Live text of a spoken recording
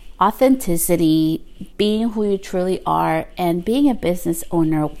authenticity, being who you truly are, and being a business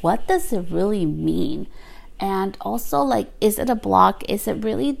owner, what does it really mean? And also, like, is it a block? Is it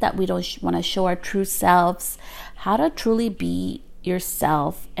really that we don't want to show our true selves? How to truly be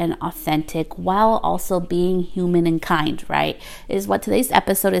yourself and authentic while also being human and kind, right? Is what today's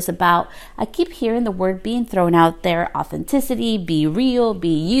episode is about. I keep hearing the word being thrown out there: authenticity, be real, be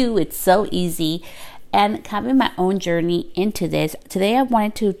you. It's so easy. And having my own journey into this, today I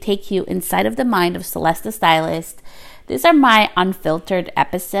wanted to take you inside of the mind of Celeste the Stylist. These are my unfiltered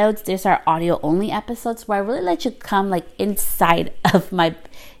episodes. These are audio only episodes where I really let you come like inside of my,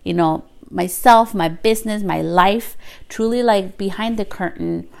 myself, my business, my life, truly like behind the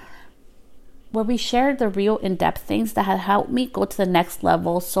curtain, where we share the real in-depth things that have helped me go to the next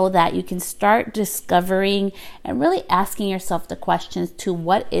level so that you can start discovering and really asking yourself the questions to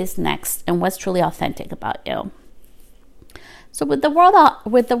what is next and what's truly authentic about you. So with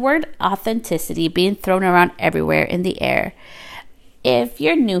the word authenticity being thrown around everywhere in the air, if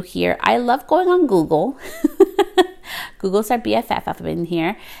you're new here, I love going on Google. Google's our BFF up in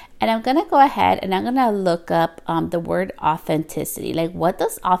here. And I'm going to go ahead and I'm going to look up the word authenticity. Like, what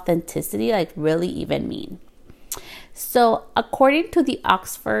does authenticity really even mean? So according to the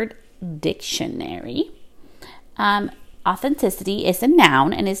Oxford Dictionary, authenticity is a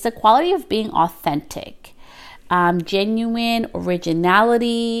noun and it's the quality of being authentic, genuine,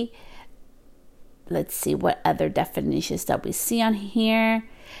 originality. Let's see what other definitions that we see on here.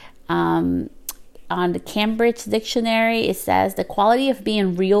 On the Cambridge Dictionary, it says the quality of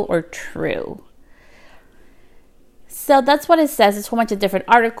being real or true. So that's what it says. It's a whole bunch of different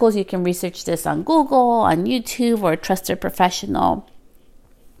articles. You can research this on Google, on YouTube, or a trusted professional.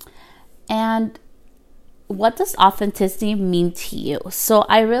 And what does authenticity mean to you? So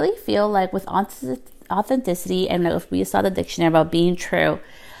I really feel like with authenticity, and if we saw the dictionary about being true,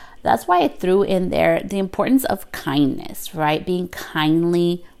 that's why I threw in there the importance of kindness, right? Being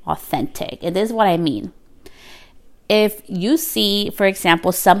kindly authentic. And this is what I mean. If you see, for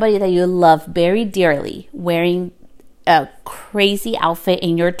example, somebody that you love very dearly wearing a crazy outfit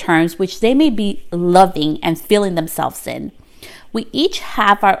in your terms, which they may be loving and feeling themselves in, we each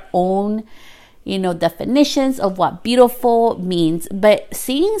have our own, definitions of what beautiful means. But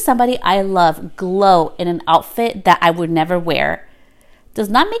seeing somebody I love glow in an outfit that I would never wear does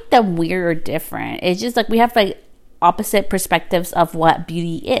not make them weird or different. It's just like we have opposite perspectives of what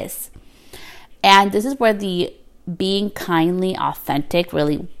beauty is. And this is where the being kindly authentic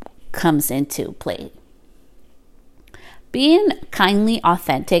really comes into play. Being kindly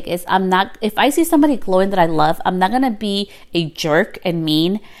authentic is if I see somebody glowing that I love, I'm not going to be a jerk and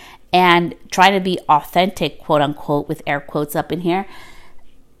mean and try to be authentic, quote unquote, with air quotes up in here,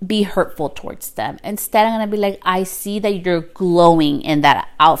 be hurtful towards them. Instead, I'm going to be like, I see that you're glowing in that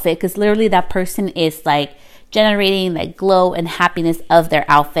outfit, because literally that person is generating glow and happiness of their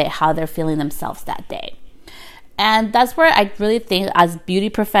outfit, how they're feeling themselves that day. And that's where I really think as beauty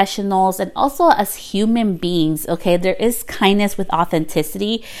professionals and also as human beings, okay, there is kindness with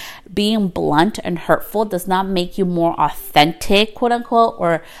authenticity. Being blunt and hurtful does not make you more authentic, quote unquote,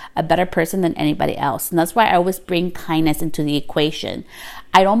 or a better person than anybody else. And that's why I always bring kindness into the equation.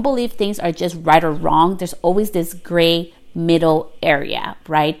 I don't believe things are just right or wrong. There's always this gray middle area,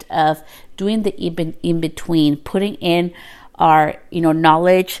 right, of doing the in between, putting in our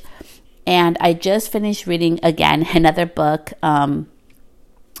knowledge. And I just finished reading again another book, and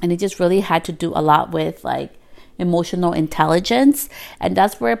it just really had to do a lot with emotional intelligence. And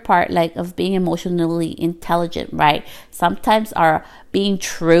that's where part of being emotionally intelligent, right? Sometimes our being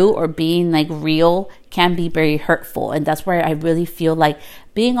true or being real can be very hurtful. And that's where I really feel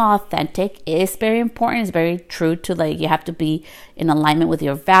being authentic is very important. It's very true to you have to be in alignment with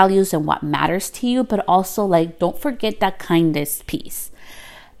your values and what matters to you, but also don't forget that kindness piece.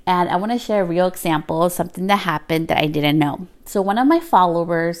 And I want to share a real example of something that happened that I didn't know. So one of my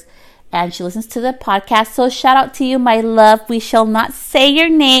followers, and she listens to the podcast, so shout out to you, my love. We shall not say your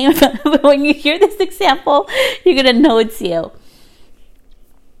name, but when you hear this example, you're going to know it's you.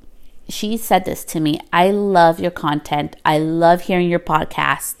 She said this to me: I love your content. I love hearing your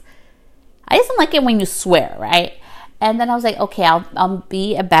podcast. I just don't like it when you swear, right? And then I was like, okay, I'll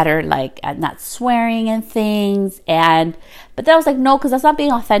be a better at not swearing and things. But then I was like, no, because that's not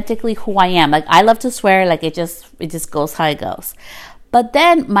being authentically who I am. I love to swear. It just goes how it goes. But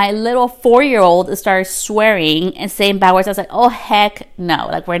then my little 4-year-old started swearing and saying bad words. I was like, oh, heck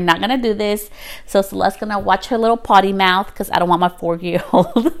no. We're not going to do this. So Celeste's going to watch her little potty mouth, because I don't want my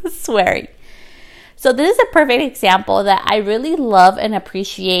 4-year-old swearing. So this is a perfect example that I really love and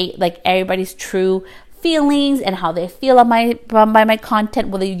appreciate everybody's true feelings and how they feel on by my content,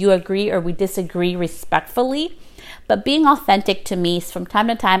 whether you agree or we disagree respectfully. But being authentic to me, from time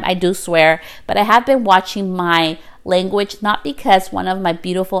to time, I do swear, but I have been watching my language, not because one of my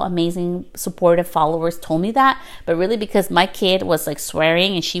beautiful, amazing, supportive followers told me that, but really because my kid was like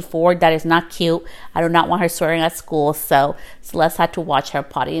swearing and she's 4. That is not cute. I do not want her swearing at school. So Celeste had to watch her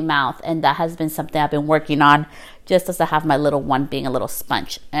potty mouth. And that has been something I've been working on, just as I have my little one being a little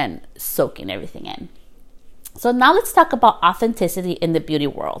sponge and soaking everything in. So now let's talk about authenticity in the beauty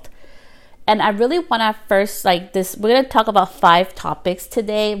world. And I really want to first, we're going to talk about 5 topics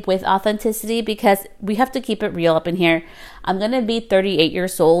today with authenticity, because we have to keep it real up in here. I'm going to be 38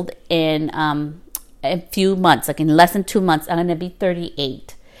 years old in a few months, like in less than 2 months, I'm going to be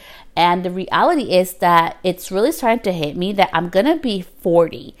 38. And the reality is that it's really starting to hit me that I'm going to be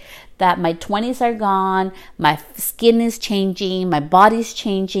 40, that my 20s are gone, my skin is changing, my body's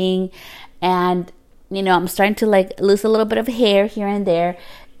changing, and, I'm starting to lose a little bit of hair here and there.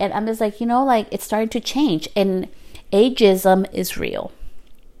 And I'm just it's starting to change. And ageism is real.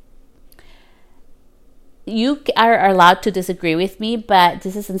 You are allowed to disagree with me, but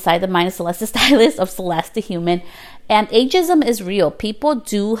this is Inside the Mind of Celeste Stylist, of Celeste the Human. And ageism is real. People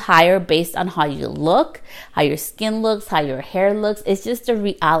do hire based on how you look, how your skin looks, how your hair looks. It's just the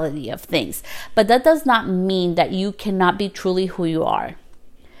reality of things. But that does not mean that you cannot be truly who you are.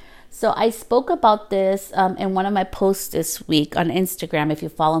 So I spoke about this in one of my posts this week on Instagram, if you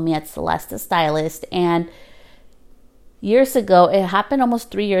follow me at Celeste the Stylist. And years ago, it happened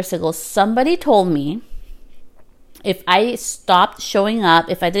almost 3 years ago, somebody told me if I stopped showing up,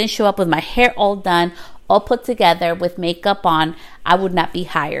 if I didn't show up with my hair all done, all put together with makeup on, I would not be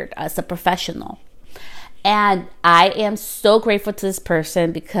hired as a professional. And I am so grateful to this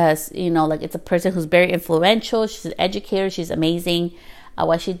person because, it's a person who's very influential. She's an educator. She's amazing.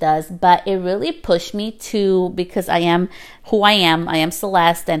 What she does, but it really pushed me to, because I am who I am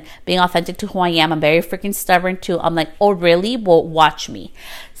Celeste, and being authentic to who I am, I'm very freaking stubborn too. I'm like, oh really? Well, watch me.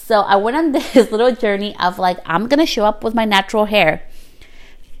 So I went on this little journey of I'm gonna show up with my natural hair.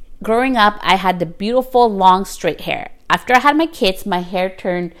 Growing up, I had the beautiful long straight hair. After I had my kids, my hair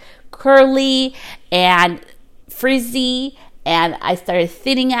turned curly and frizzy, and I started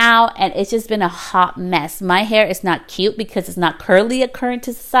thinning out, and it's just been a hot mess. My hair is not cute because it's not curly current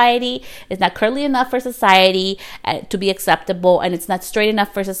to society. It's not curly enough for society to be acceptable, and it's not straight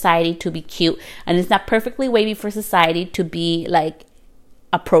enough for society to be cute, and it's not perfectly wavy for society to be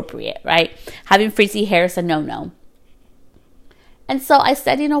appropriate, right? Having frizzy hair is a no-no. And so I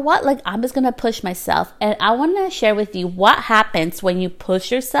said, you know what? I'm just going to push myself. And I want to share with you what happens when you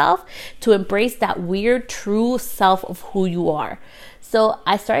push yourself to embrace that weird, true self of who you are. So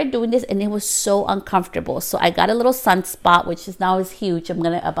I started doing this, and it was so uncomfortable. So I got a little sunspot, which is now is huge. I'm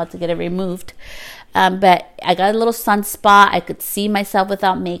about to get it removed. But I got a little sunspot. I could see myself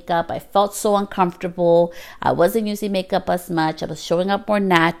without makeup. I felt so uncomfortable. I wasn't using makeup as much. I was showing up more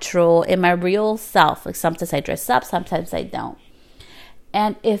natural in my real self. Sometimes I dress up, sometimes I don't.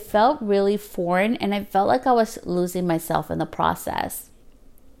 And it felt really foreign, and I felt like I was losing myself in the process.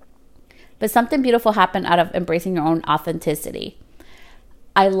 But something beautiful happened out of embracing your own authenticity.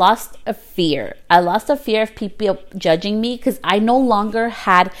 I lost a fear. I lost a fear of people judging me, because I no longer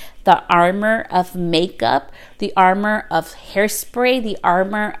had the armor of makeup, the armor of hairspray, the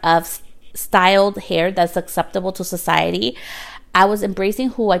armor of styled hair that's acceptable to society. I was embracing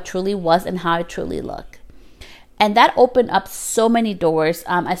who I truly was and how I truly look. And that opened up so many doors.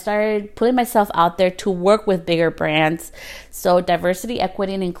 I started putting myself out there to work with bigger brands. So diversity,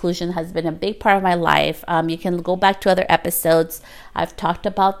 equity, and inclusion has been a big part of my life. You can go back to other episodes. I've talked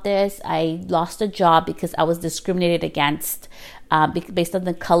about this. I lost a job because I was discriminated against based on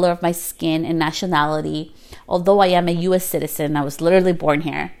the color of my skin and nationality. Although I am a U.S. citizen, I was literally born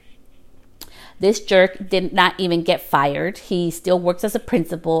here. This jerk did not even get fired. He still works as a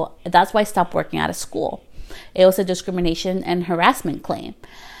principal. That's why I stopped working out of school. It was a discrimination and harassment claim.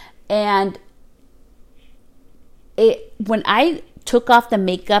 And when I took off the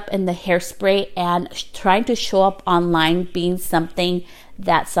makeup and the hairspray and trying to show up online being something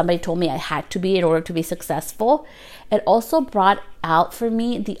that somebody told me I had to be in order to be successful, it also brought out for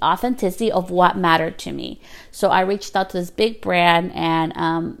me the authenticity of what mattered to me. So I reached out to this big brand, and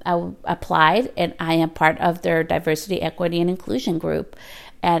I applied, and I am part of their diversity, equity, and inclusion group.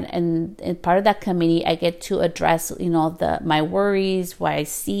 And part of that committee, I get to address, my worries, what I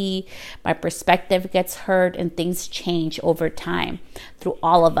see, my perspective gets heard, and things change over time through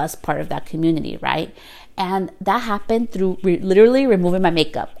all of us, part of that community, right? And that happened through literally removing my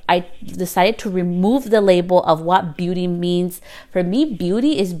makeup. I decided to remove the label of what beauty means. For me,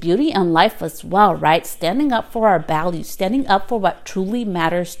 beauty is beauty in life as well, right? Standing up for our values, standing up for what truly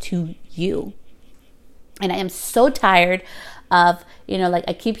matters to you. And I am so tired of, like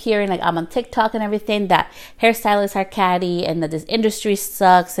I keep hearing, like I'm on TikTok and everything, that hairstylists are catty and that this industry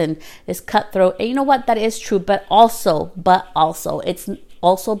sucks and is cutthroat. And you know what? That is true. But also, it's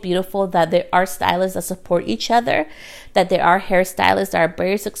also beautiful that there are stylists that support each other, that there are hairstylists that are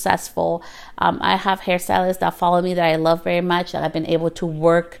very successful. I have hairstylists that follow me that I love very much, that I've been able to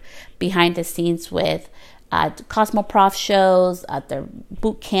work behind the scenes with at Cosmoprof shows, at their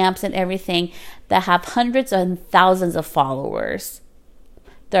boot camps and everything, that have hundreds and thousands of followers,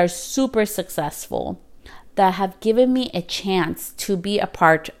 that are super successful, that have given me a chance to be a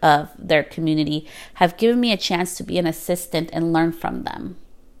part of their community, have given me a chance to be an assistant and learn from them.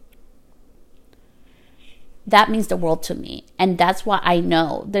 That means the world to me. And that's why I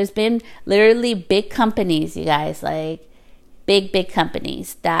know there's been literally big companies, you guys, like big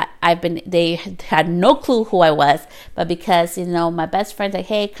companies that they had no clue who I was, but because, my best friend's like,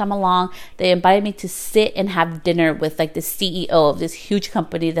 hey, come along. They invited me to sit and have dinner with like the CEO of this huge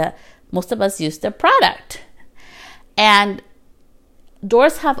company that most of us use their product. And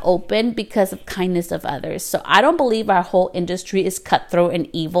doors have opened because of kindness of others. So I don't believe our whole industry is cutthroat and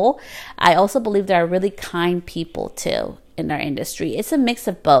evil. I also believe there are really kind people too in our industry. It's a mix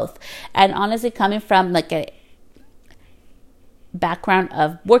of both. And honestly, coming from like a background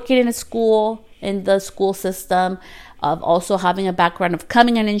of working in the school system, of also having a background of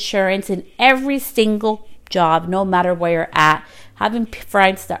coming in insurance, in every single job, no matter where you're at, having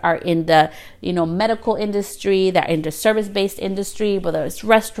friends that are in the medical industry, that are in the service-based industry, whether it's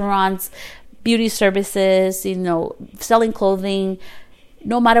restaurants, beauty services, selling clothing.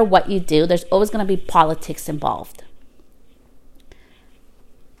 No matter what you do, there's always going to be politics involved.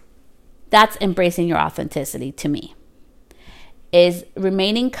 That's embracing your authenticity to me. Is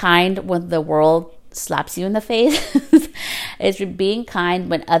remaining kind when the world slaps you in the face. Is being kind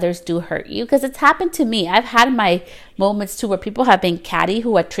when others do hurt you. Because it's happened to me. I've had my moments too where people have been catty,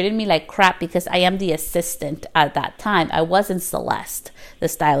 who have treated me like crap because I am the assistant at that time. I wasn't Celeste, the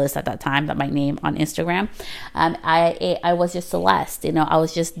stylist at that time, that my name on Instagram. I was just Celeste. I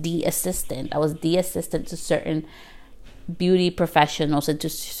was just the assistant. I was the assistant to certain beauty professionals and to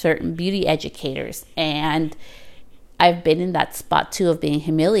certain beauty educators. And I've been in that spot too of being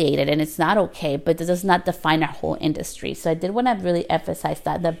humiliated, and it's not okay, but it does not define our whole industry. So I did want to really emphasize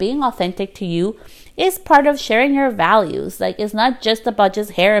that being authentic to you is part of sharing your values. Like, it's not just about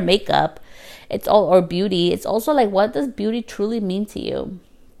just hair and makeup, or beauty. It's also like, what does beauty truly mean to you?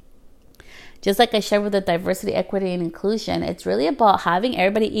 Just like I shared with the diversity, equity, and inclusion, it's really about having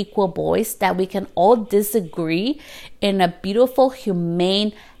everybody equal voice, that we can all disagree in a beautiful,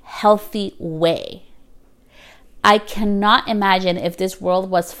 humane, healthy way. I cannot imagine if this world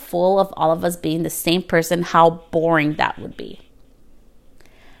was full of all of us being the same person, how boring that would be.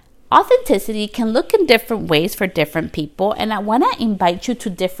 Authenticity can look in different ways for different people, and I want to invite you to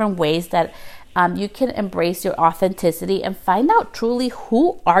different ways that you can embrace your authenticity and find out truly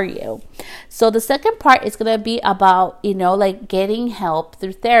who are you. So the second part is going to be about, like getting help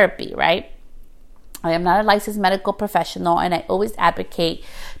through therapy, right? I am not a licensed medical professional, and I always advocate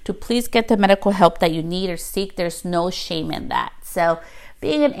to please get the medical help that you need or seek. There's no shame in that. So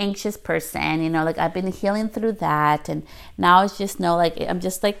being an anxious person, like I've been healing through that, and now it's just I'm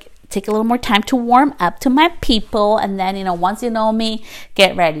just like, take a little more time to warm up to my people, and then once you know me,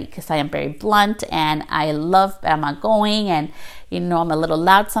 get ready, because I am very blunt and I'm outgoing, and I'm a little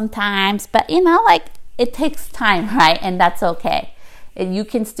loud sometimes, but it takes time, right? And that's okay. And you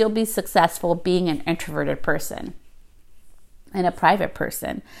can still be successful being an introverted person and a private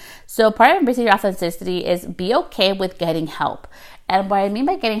person. So part of embracing your authenticity is be okay with getting help. And what I mean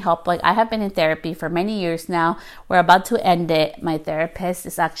by getting help, like I have been in therapy for many years now. We're about to end it. My therapist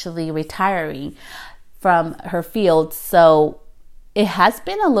is actually retiring from her field. So it has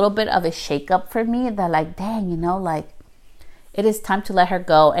been a little bit of a shakeup for me that dang, it is time to let her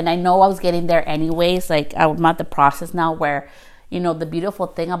go. And I know I was getting there anyways. I'm at the process now where, the beautiful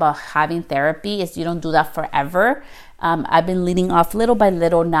thing about having therapy is you don't do that forever. I've been leading off little by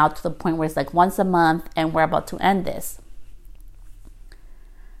little now to the point where it's once a month, and we're about to end this.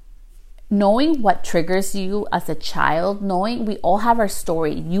 Knowing what triggers you as a child, knowing we all have our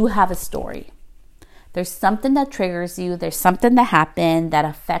story. You have a story. There's something that triggers you. There's something that happened that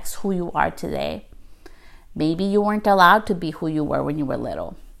affects who you are today. Maybe you weren't allowed to be who you were when you were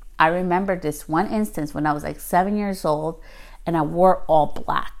little. I remember this one instance when I was 7 years old, and I wore all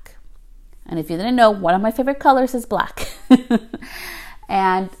black. And if you didn't know, one of my favorite colors is black.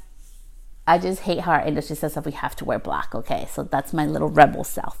 And I just hate how our industry says that we have to wear black. Okay, so that's my little rebel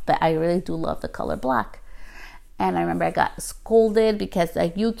self. But I really do love the color black. And I remember I got scolded because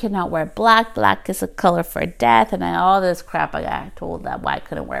like, you cannot wear black. Black is a color for death. And all this crap I got told that why I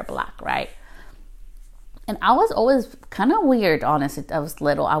couldn't wear black, right? And I was always kind of weird, honestly. I was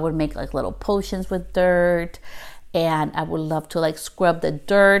little. I would make like little potions with dirt. And I would love to like scrub the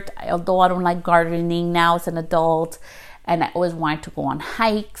dirt. Although I don't like gardening now as an adult. And I always wanted to go on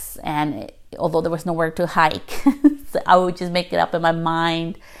hikes. And although there was nowhere to hike, so I would just make it up in my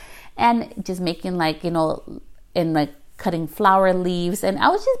mind. And just making like, and like cutting flower leaves. And I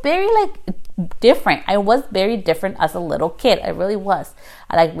was just very like different. I was very different as a little kid. I really was.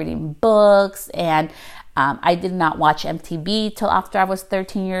 I like reading books, and I did not watch MTV till after I was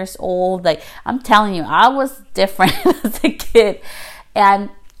 13 years old. Like, I'm telling you, I was different as a kid. And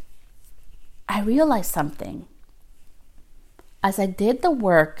I realized something. As I did the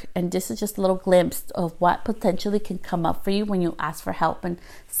work, and this is just a little glimpse of what potentially can come up for you when you ask for help and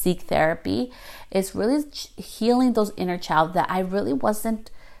seek therapy, is really healing those inner child that I really wasn't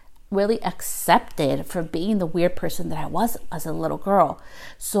really accepted for being the weird person that I was as a little girl.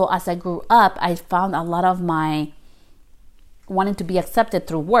 So as I grew up, I found a lot of my wanting to be accepted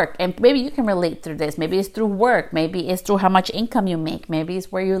through work. And maybe you can relate through this. Maybe it's through work. Maybe it's through how much income you make. Maybe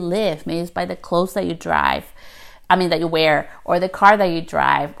it's where you live. Maybe it's by the clothes that you that you wear, or the car that you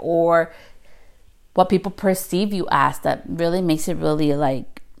drive, or what people perceive you as, that really makes it really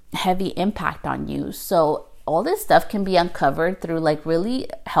like heavy impact on you. So all this stuff can be uncovered through like really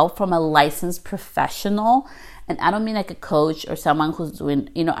help from a licensed professional. And I don't mean like a coach or someone who's doing,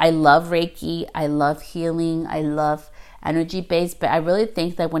 I love Reiki, I love healing, I love energy based, but I really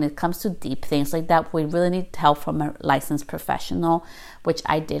think that when it comes to deep things like that, we really need help from a licensed professional, which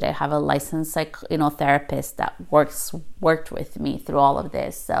I did. I have a licensed therapist that worked with me through all of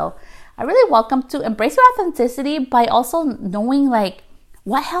this. So I really welcome to embrace your authenticity by also knowing like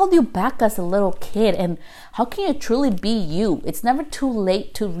what held you back as a little kid, and how can you truly be you. It's never too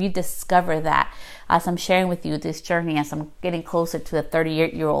late to rediscover that, as I'm sharing with you this journey as I'm getting closer to the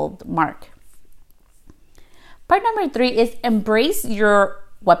 38-year-old mark. Part number 3 is embrace your,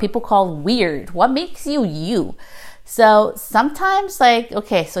 what people call weird. What makes you you? So sometimes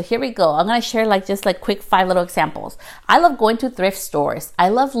so here we go. I'm going to share just quick 5 little examples. I love going to thrift stores. I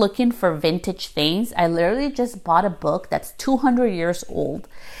love looking for vintage things. I literally just bought a book that's 200 years old.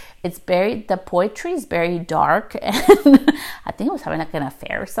 The poetry is very dark, and I think I was having an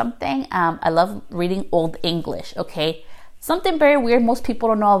affair or something. I love reading Old English, okay? Something very weird most people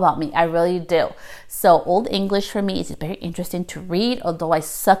don't know about me. I really do. So Old English for me is very interesting to read, although I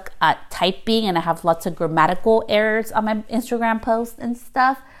suck at typing and I have lots of grammatical errors on my Instagram posts and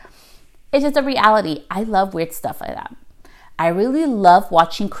stuff. It's just a reality. I love weird stuff like that. I really love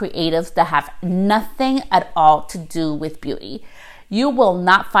watching creatives that have nothing at all to do with beauty. You will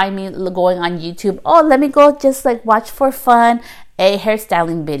not find me going on YouTube, let me go just watch for fun a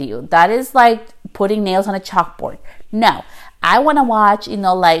hairstyling video. That is like putting nails on a chalkboard. No, I want to watch,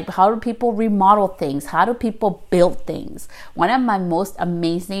 how do people remodel things? How do people build things? One of my most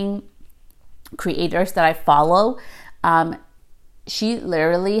amazing creators that I follow, she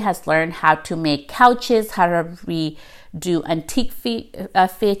literally has learned how to make couches, how to redo antique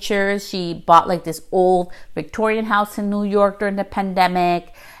features. She bought this old Victorian house in New York during the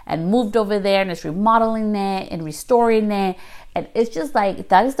pandemic and moved over there and is remodeling it and restoring it. And it's just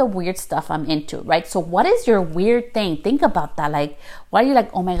that is the weird stuff I'm into, right? So what is your weird thing? Think about that. Why are you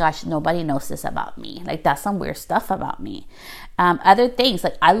oh my gosh, nobody knows this about me? That's some weird stuff about me. Other things,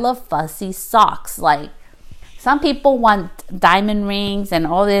 I love fuzzy socks. Some people want diamond rings and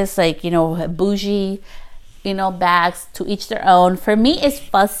all this, bougie, bags, to each their own. For me, it's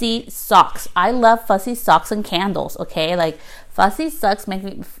fuzzy socks. I love fuzzy socks and candles, okay? Fuzzy socks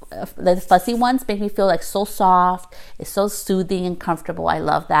the fuzzy ones make me feel so soft. It's so soothing and comfortable. I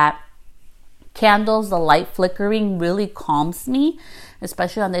love that. Candles, the light flickering really calms me,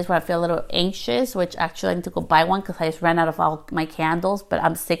 especially on days where I feel a little anxious, which actually I need to go buy one because I just ran out of all my candles, but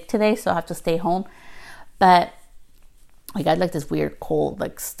I'm sick today, so I have to stay home. But I got this weird cold,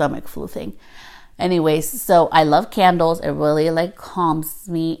 stomach flu thing. Anyways, so I love candles. It really calms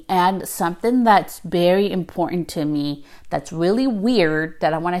me. And something that's very important to me, that's really weird,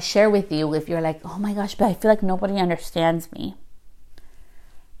 that I want to share with you if you're oh my gosh, but I feel nobody understands me.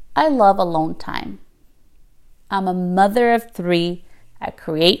 I love alone time. I'm a mother of 3. I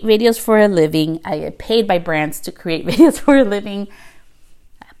create videos for a living. I get paid by brands to create videos for a living.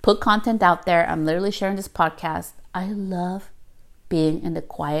 I put content out there. I'm literally sharing this podcast. I love being in the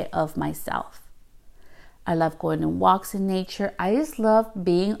quiet of myself. I love going on walks in nature. I just love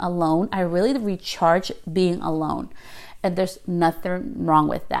being alone. I really recharge being alone. And there's nothing wrong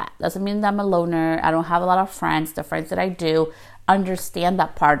with that. Doesn't mean that I'm a loner. I don't have a lot of friends. The friends that I do understand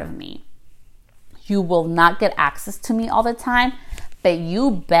that part of me. You will not get access to me all the time, but you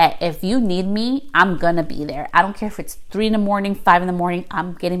bet if you need me, I'm going to be there. I don't care if it's 3 a.m, 5 a.m,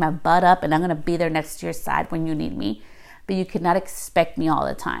 I'm getting my butt up and I'm going to be there next to your side when you need me. But you cannot expect me all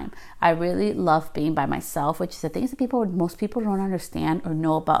the time. I really love being by myself, which is the things that most people don't understand or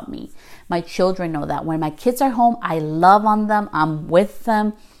know about me. My children know that. When my kids are home, I love on them. I'm with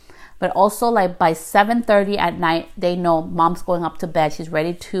them. But also like by 7:30 at night, they know mom's going up to bed. She's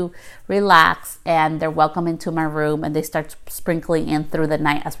ready to relax and they're welcome into my room and they start sprinkling in through the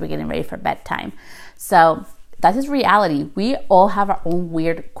night as we're getting ready for bedtime. So that is reality. We all have our own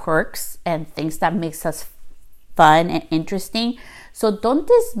weird quirks and things that makes us fun and interesting. So don't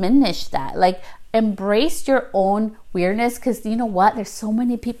diminish that. Like embrace your own weirdness, because you know what? There's so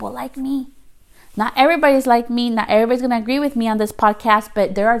many people like me. Not everybody's like me. Not everybody's going to agree with me on this podcast,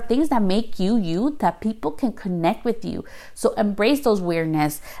 but there are things that make you you that people can connect with you. So embrace those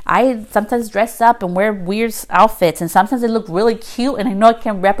weirdness. I sometimes dress up and wear weird outfits, and sometimes they look really cute and I know I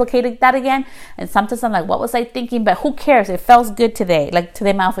can replicate that again. And sometimes I'm like, what was I thinking? But who cares? It felt good today. Like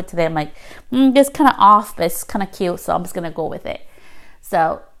today, my outfit today, I'm like, it's kind of off, but it's kind of cute. So I'm just going to go with it.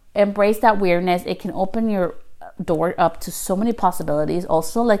 So embrace that weirdness. It can open your door up to so many possibilities.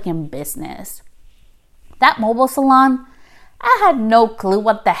 Also like in business. That mobile salon, I had no clue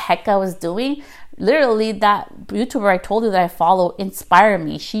what the heck I was doing. Literally, that YouTuber I told you that I follow inspired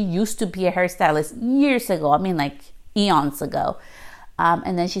me. She used to be a hairstylist years ago. I mean, like eons ago.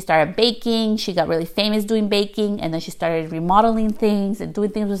 And then she started baking. She got really famous doing baking. And then she started remodeling things and doing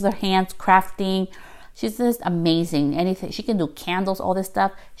things with her hands, crafting. She's just amazing. Anything. She can do candles, all this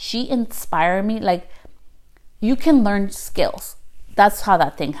stuff. She inspired me. Like, you can learn skills. That's how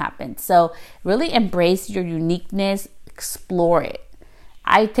that thing happened. So really embrace your uniqueness, explore it.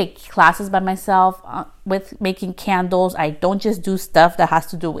 I take classes by myself with making candles. I don't just do stuff that has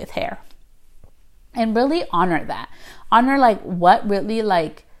to do with hair. And really honor that. Honor like what really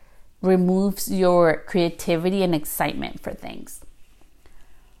like removes your creativity and excitement for things.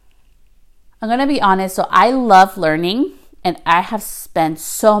 I'm going to be honest. So I love learning and I have spent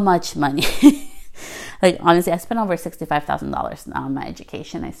so much money. Like, honestly, I spent over $65,000 now on my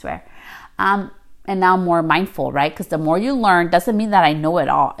education, I swear. And now I'm more mindful, right? Because the more you learn doesn't mean that I know it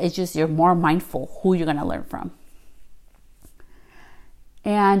all. It's just you're more mindful who you're going to learn from.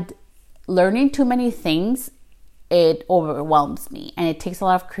 And learning too many things, it overwhelms me. And it takes a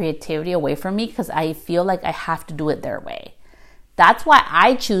lot of creativity away from me because I feel like I have to do it their way. That's why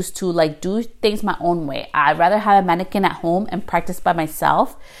I choose to like do things my own way. I'd rather have a mannequin at home and practice by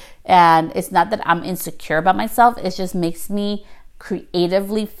myself. And it's not that I'm insecure about myself. It just makes me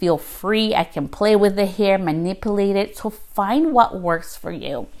creatively feel free. I can play with the hair, manipulate it. So find what works for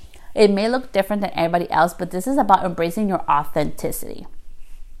you. It may look different than everybody else, but this is about embracing your authenticity.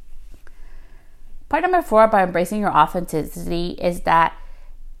 Part number 4 about embracing your authenticity is that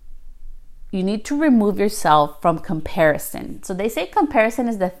you need to remove yourself from comparison. So they say comparison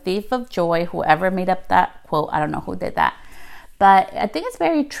is the thief of joy. Whoever made up that quote, I don't know who did that. But I think it's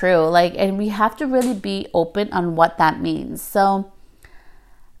very true. Like, and we have to really be open on what that means. So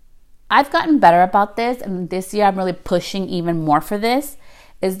I've gotten better about this. And this year I'm really pushing even more for this.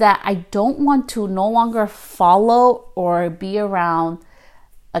 Is that I don't want to no longer follow or be around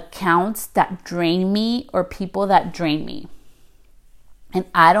accounts that drain me or people that drain me. And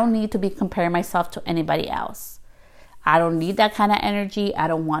I don't need to be comparing myself to anybody else. I don't need that kind of energy. I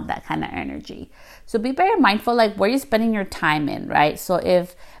don't want that kind of energy. So be very mindful, like where you're spending your time in, right? So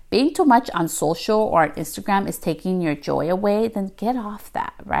if being too much on social or on Instagram is taking your joy away, then get off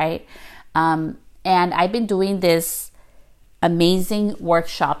that, right? And I've been doing this amazing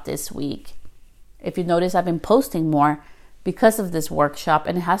workshop this week. If you notice, I've been posting more because of this workshop,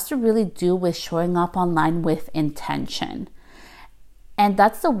 and it has to really do with showing up online with intention. And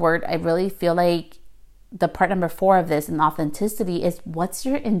that's the word I really feel like the part number 4 of this in authenticity is what's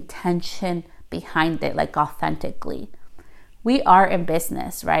your intention behind it, like authentically. We are in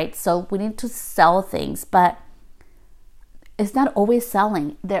business, right? So we need to sell things, but it's not always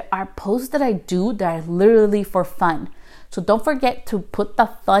selling. There are posts that I do that are literally for fun. So don't forget to put the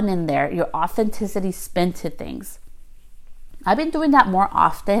fun in there, your authenticity spin to things. I've been doing that more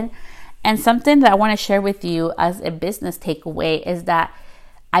often. And something that I want to share with you as a business takeaway is that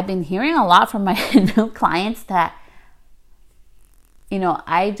I've been hearing a lot from my new clients that, you know,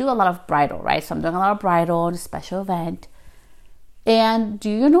 I do a lot of bridal, right? So I'm doing a lot of bridal, special event. And do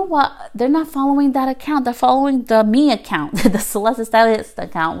you know what? They're not following that account. They're following the me account, the Celeste Stylist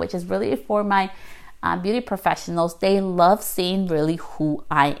account, which is really for my beauty professionals. They love seeing really who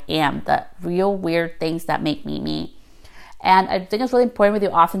I am, the real weird things that make me me. And I think it's really important with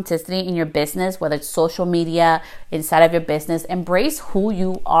your authenticity in your business, whether it's social media, inside of your business. Embrace who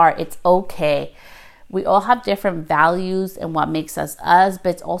you are. It's okay. We all have different values and what makes us us,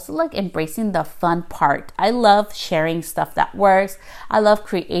 but it's also like embracing the fun part. I love sharing stuff that works. I love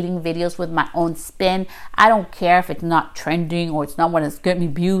creating videos with my own spin. I don't care if it's not trending or it's not what is getting me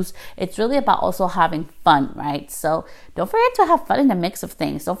views. It's really about also having fun, right? So don't forget to have fun in the mix of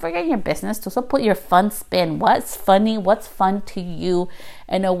things. Don't forget in your business to also put your fun spin. What's funny? What's fun to you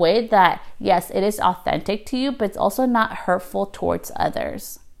in a way that, yes, it is authentic to you, but it's also not hurtful towards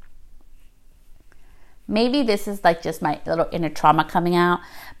others. Maybe this is like just my little inner trauma coming out,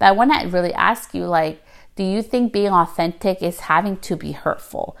 but I want to really ask you, like, do you think being authentic is having to be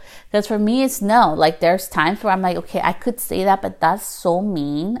hurtful? Because for me, it's no. Like, there's times where I'm like, okay, I could say that, but that's so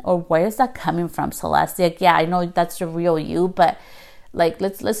mean. Or where is that coming from, Celeste? Like, yeah, I know that's the real you, but like,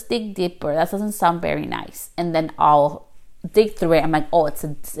 let's dig deeper. That doesn't sound very nice. And then I'll dig through it. I'm like, oh,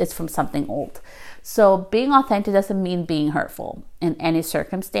 it's from something old. So being authentic doesn't mean being hurtful in any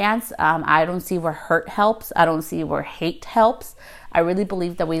circumstance. I don't see where hurt helps. I don't see where hate helps. I really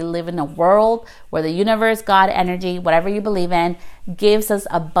believe that we live in a world where the universe, God, energy, whatever you believe in, gives us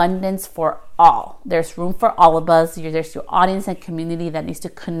abundance for all. There's room for all of us. There's your audience and community that needs to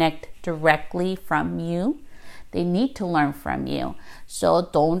connect directly from you. They need to learn from you. So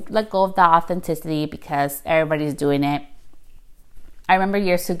don't let go of the authenticity because everybody's doing it. I remember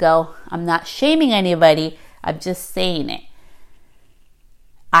years ago, I'm not shaming anybody, I'm just saying it.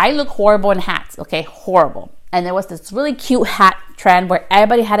 I look horrible in hats, okay? Horrible. And there was this really cute hat trend where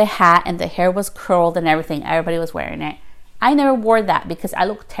everybody had a hat and the hair was curled and everything. Everybody was wearing it. I never wore that because I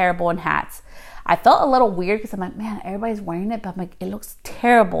look terrible in hats. I felt a little weird because I'm like, man, everybody's wearing it, but I'm like, it looks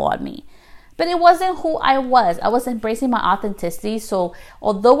terrible on me. But it wasn't who I was. I was embracing my authenticity. So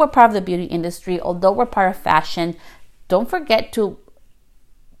although we're part of the beauty industry, although we're part of fashion, don't forget to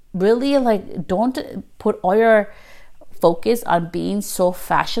really, like, don't put all your focus on being so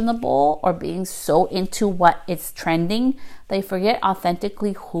fashionable or being so into what is trending that you forget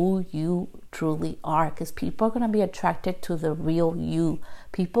authentically who you truly are, because people are going to be attracted to the real you.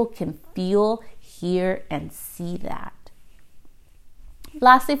 People can feel, hear, and see that.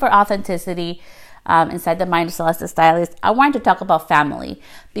 Lastly, for authenticity, inside the mind of Celeste Stylist, I wanted to talk about family,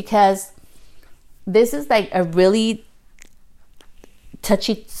 because this is like a really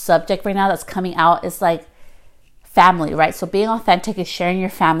touchy subject right now that's coming out. Is like family, right? So being authentic is sharing your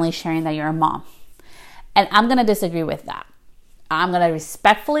family, sharing that you're a mom. And I'm going to disagree with that. I'm going to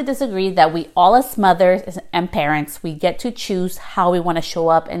respectfully disagree that we all, as mothers and parents, we get to choose how we want to show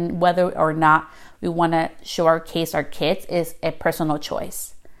up, and whether or not we want to showcase our kids is a personal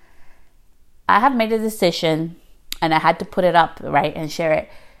choice. I have made a decision, and I had to put it up, right, and share it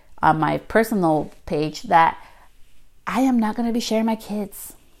on my personal page, that I am not going to be sharing my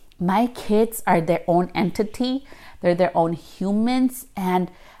kids. My kids are their own entity. They're their own humans.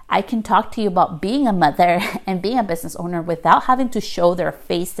 And I can talk to you about being a mother and being a business owner without having to show their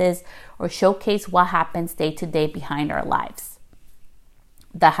faces or showcase what happens day to day behind our lives.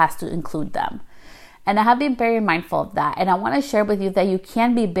 That has to include them. And I have been very mindful of that. And I want to share with you that you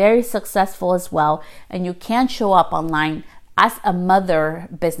can be very successful as well. And you can show up online as a mother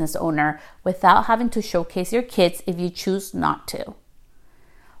business owner without having to showcase your kids if you choose not to.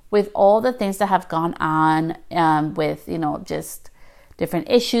 With all the things that have gone on with, just different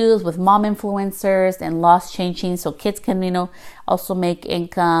issues with mom influencers and laws changing so kids can, also make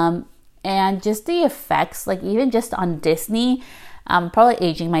income, and just the effects, like even just on Disney. I'm probably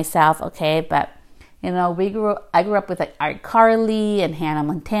aging myself, okay, but I grew up with like iCarly and Hannah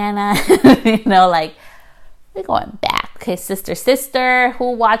Montana, like we're going back. Okay, Sister.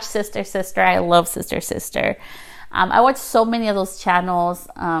 Who watched Sister? I love Sister. I watched so many of those channels.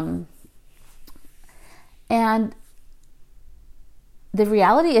 And the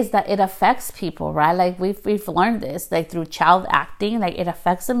reality is that it affects people, right? Like we've learned this, like through child acting, like it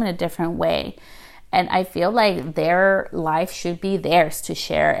affects them in a different way. And I feel like their life should be theirs to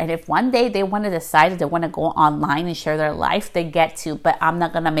share. And if one day they want to decide that they want to go online and share their life, they get to, but I'm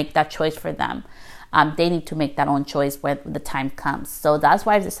not going to make that choice for them. They need to make that own choice when the time comes. So that's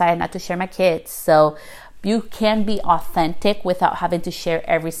why I've decided not to share my kids. So you can be authentic without having to share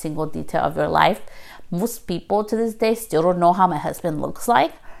every single detail of your life. Most people to this day still don't know how my husband looks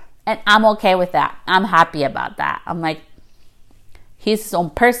like. And I'm okay with that. I'm happy about that. I'm like, He's his own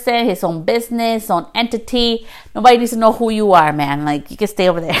person, his own business, his own entity. Nobody needs to know who you are, man. Like, you can stay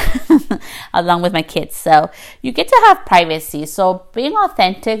over there along with my kids. So you get to have privacy. So being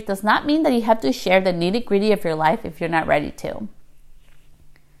authentic does not mean that you have to share the nitty-gritty of your life if you're not ready to.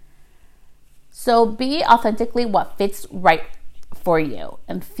 So be authentically what fits right for you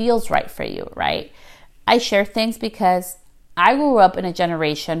and feels right for you, right? I share things because I grew up in a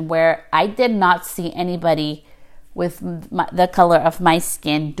generation where I did not see anybody with the color of my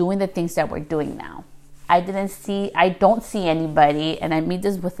skin doing the things that we're doing now. I don't see anybody, and I mean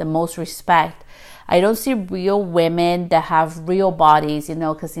this with the most respect. I don't see real women that have real bodies,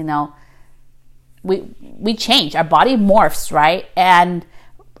 because, we change. Our body morphs, right? And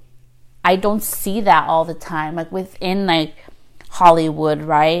I don't see that all the time, like within like Hollywood,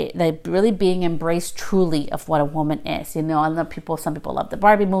 right? Like really being embraced truly of what a woman is. I know some people love the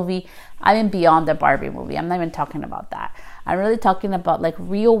Barbie movie. I'm beyond the Barbie movie. I'm not even talking about that. I'm really talking about like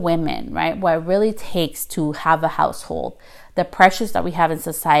real women, right? What it really takes to have a household. The pressures that we have in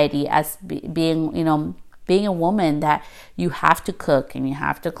society as being a woman, that you have to cook and you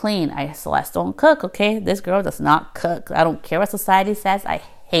have to clean. Celeste don't cook, okay? This girl does not cook. I don't care what society says. I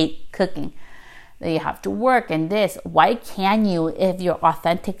hate cooking. You have to work and this. Why can you, if your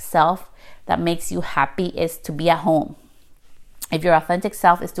authentic self that makes you happy is to be at home? If your authentic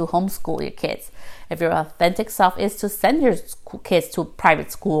self is to homeschool your kids, if your authentic self is to send your kids to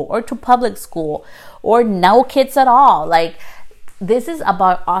private school or to public school or no kids at all, like, this is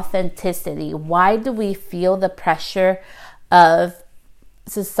about authenticity. Why do we feel the pressure of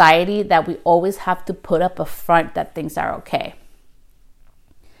society that we always have to put up a front that things are okay?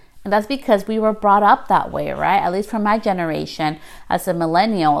 And that's because we were brought up that way, right? At least from my generation as a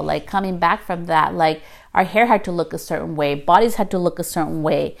millennial, like coming back from that, like our hair had to look a certain way, bodies had to look a certain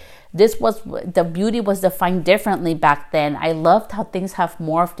way. The beauty was defined differently back then. I loved how things have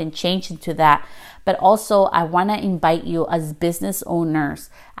morphed and changed into that. But also I want to invite you as business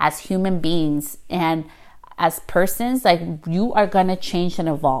owners, as human beings, and as persons, like, you are going to change and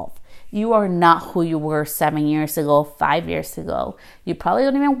evolve. You are not who you were 7 years ago, 5 years ago. You probably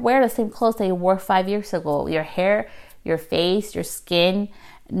don't even wear the same clothes that you wore 5 years ago. Your hair, your face, your skin,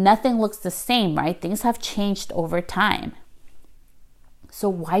 nothing looks the same, right? Things have changed over time. So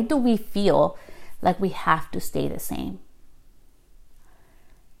why do we feel like we have to stay the same?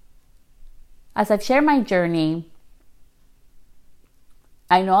 As I've shared my journey,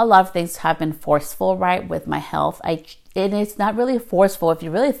 I know a lot of things have been forceful, right, with my health. And it's not really forceful. If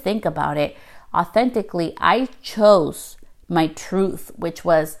you really think about it, authentically, I chose my truth, which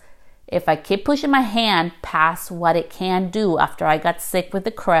was, if I keep pushing my hand past what it can do after I got sick with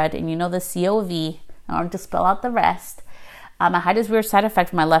the crud and the COV, in order to spell out the rest, I had this weird side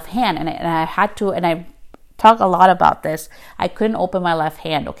effect with my left hand, and I had to, and I talk a lot about this. I couldn't open my left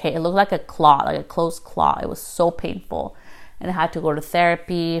hand, okay? It looked like a claw, like a closed claw. It was so painful. And I had to go to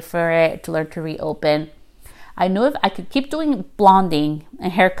therapy for it to learn to reopen. I knew if I could keep doing blonding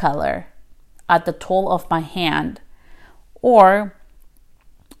and hair color at the toll of my hand, or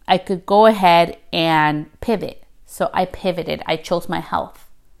I could go ahead and pivot. So I pivoted. I chose my health.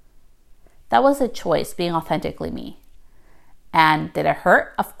 That was a choice, being authentically me. And did it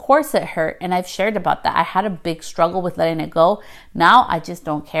hurt? Of course it hurt. And I've shared about that. I had a big struggle with letting it go. Now I just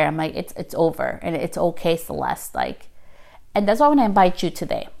don't care. I'm like, it's over. And it's okay, Celeste. And that's why I want to invite you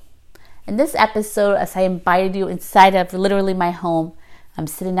today. In this episode, as I invited you inside of literally my home, I'm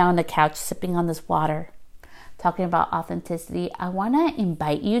sitting down on the couch, sipping on this water, talking about authenticity. I want to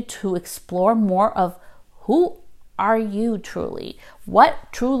invite you to explore more of who are you truly?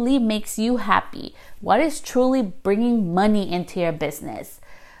 What truly makes you happy? What is truly bringing money into your business?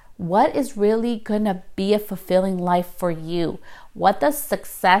 What is really going to be a fulfilling life for you? What does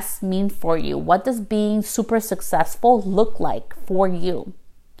success mean for you? What does being super successful look like for you?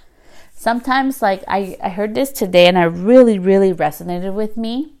 Sometimes, like, I heard this today and it really, really resonated with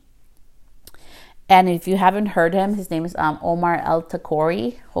me. And if you haven't heard him, his name is Omar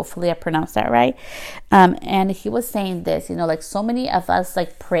El-Takouri. Hopefully I pronounced that right. And he was saying this, like, so many of us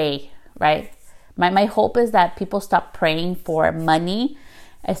like pray, right? My hope is that people stop praying for money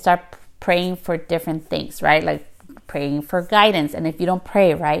and start praying for different things, right? Like praying for guidance. And if you don't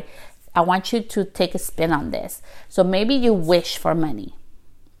pray, right, I want you to take a spin on this. So maybe you wish for money.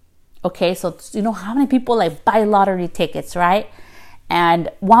 Okay, so how many people like buy lottery tickets, right?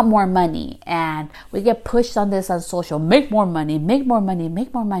 And want more money, and we get pushed on this on social. Make more money, make more money,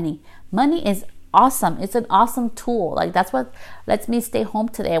 make more money. Money is awesome. It's an awesome tool. Like, that's what lets me stay home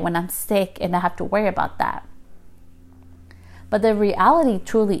today when I'm sick and I have to worry about that. But the reality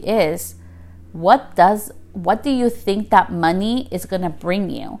truly is, what does what do you think that money is going to bring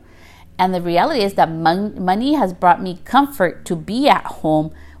you? And the reality is that money has brought me comfort to be at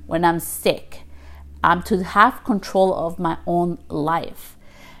home when I'm sick, to have control of my own life.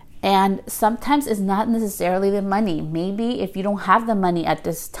 And sometimes it's not necessarily the money. Maybe if you don't have the money at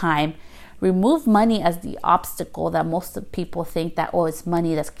this time, remove money as the obstacle that most of people think that, oh, it's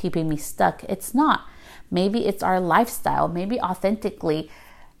money that's keeping me stuck. It's not. Maybe it's our lifestyle. Maybe authentically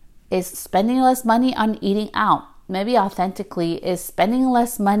is spending less money on eating out. Maybe authentically is spending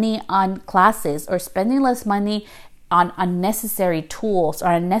less money on classes, or spending less money on unnecessary tools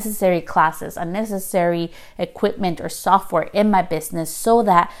or unnecessary classes, unnecessary equipment or software in my business, so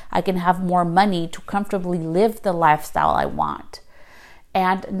that I can have more money to comfortably live the lifestyle I want.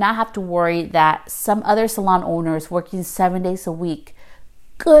 And not have to worry that some other salon owners working 7 days a week,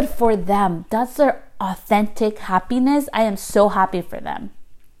 good for them. That's their authentic happiness. I am so happy for them.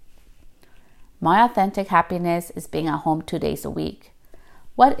 My authentic happiness is being at home 2 days a week.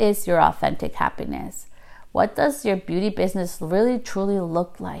 What is your authentic happiness? What does your beauty business really truly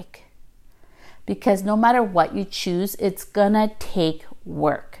look like? Because no matter what you choose, it's gonna take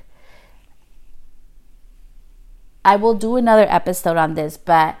work. I will do another episode on this,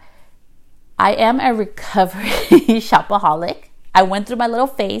 but I am a recovery shopaholic. I went through my little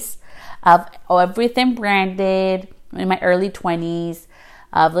phase of everything branded in my early 20s,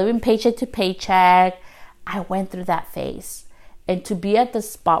 of living paycheck to paycheck. I went through that phase. And to be at the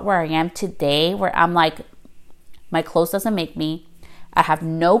spot where I am today, where I'm like, my clothes doesn't make me. I have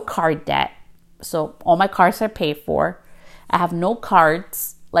no card debt. So all my cards are paid for. I have no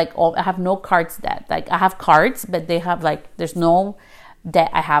cards. I have no cards debt. Like, I have cards, but they have there's no debt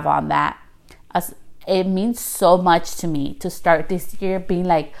I have on that. It means so much to me to start this year being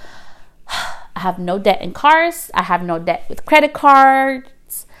like, I have no debt in cars. I have no debt with credit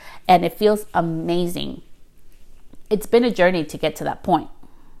cards. And it feels amazing. It's been a journey to get to that point.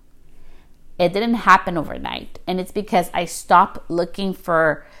 It didn't happen overnight. And it's because I stopped looking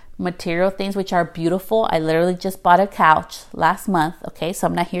for material things, which are beautiful. I literally just bought a couch last month. Okay, so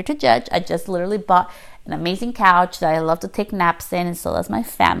I'm not here to judge. I just literally bought an amazing couch that I love to take naps in, and so does my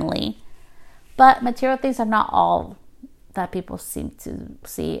family. But material things are not all that people seem to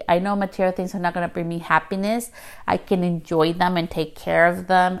see. I know material things are not going to bring me happiness. I can enjoy them and take care of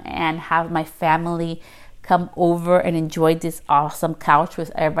them and have my family come over and enjoy this awesome couch which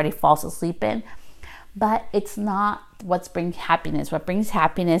everybody falls asleep in. But it's not what brings happiness. What brings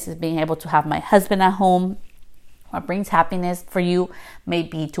happiness is being able to have my husband at home. What brings happiness for you may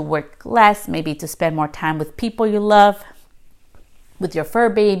be to work less, maybe to spend more time with people you love, with your fur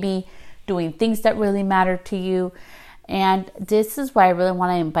baby, doing things that really matter to you. And this is why I really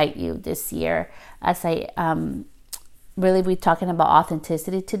want to invite you this year, as I really be talking about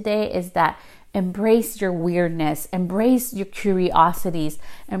authenticity today, is that embrace your weirdness, embrace your curiosities,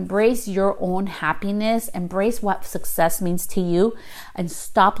 embrace your own happiness, embrace what success means to you, and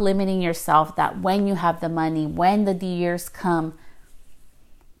stop limiting yourself that when you have the money, when the years come.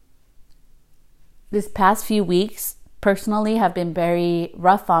 This past few weeks, personally, have been very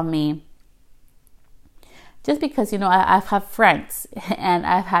rough on me. Just because, I've had friends, and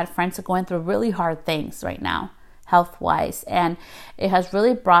I've had friends going through really hard things right now, health-wise. And it has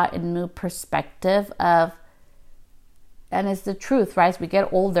really brought a new perspective of, and it's the truth, right? As we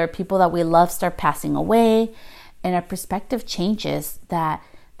get older, people that we love start passing away, and our perspective changes, that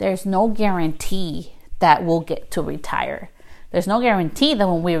there's no guarantee that we'll get to retire. There's no guarantee that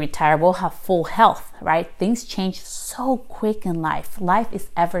when we retire, we'll have full health, right? Things change so quick in life. Life is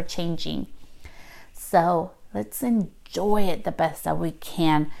ever changing. So let's enjoy it the best that we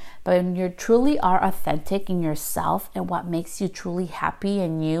can. But when you truly are authentic in yourself and what makes you truly happy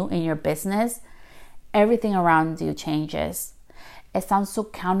in you, in your business, everything around you changes. It sounds so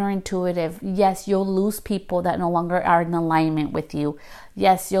counterintuitive. Yes, you'll lose people that no longer are in alignment with you.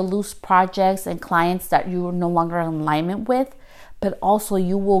 Yes, you'll lose projects and clients that you're no longer in alignment with. But also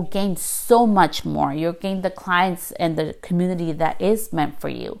you will gain so much more. You'll gain the clients and the community that is meant for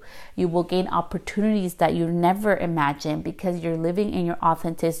you. You will gain opportunities that you never imagined, because you're living in your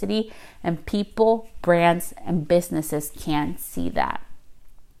authenticity, and people, brands, and businesses can see that.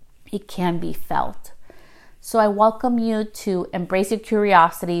 It can be felt. So I welcome you to embrace your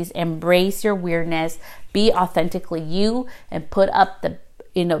curiosities, embrace your weirdness, be authentically you, and put up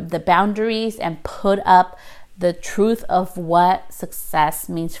the boundaries, and put up the truth of what success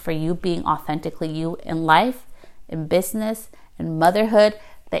means for you, being authentically you in life, in business, in motherhood.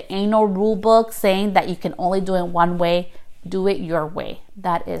 There ain't no rule book saying that you can only do it one way. Do it your way.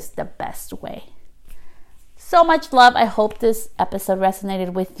 That is the best way. So much love. I hope this episode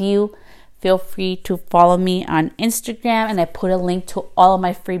resonated with you. feel free to follow me on Instagram, and I put a link to all of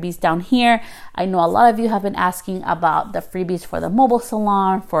my freebies down here. I know a lot of you have been asking about the freebies for the mobile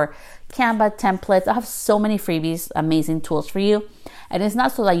salon, for Canva templates. I have so many freebies, amazing tools for you. And it's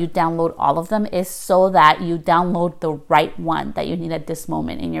not so that you download all of them, it's so that you download the right one that you need at this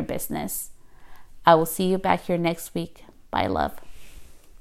moment in your business. I will see you back here next week. Bye, love.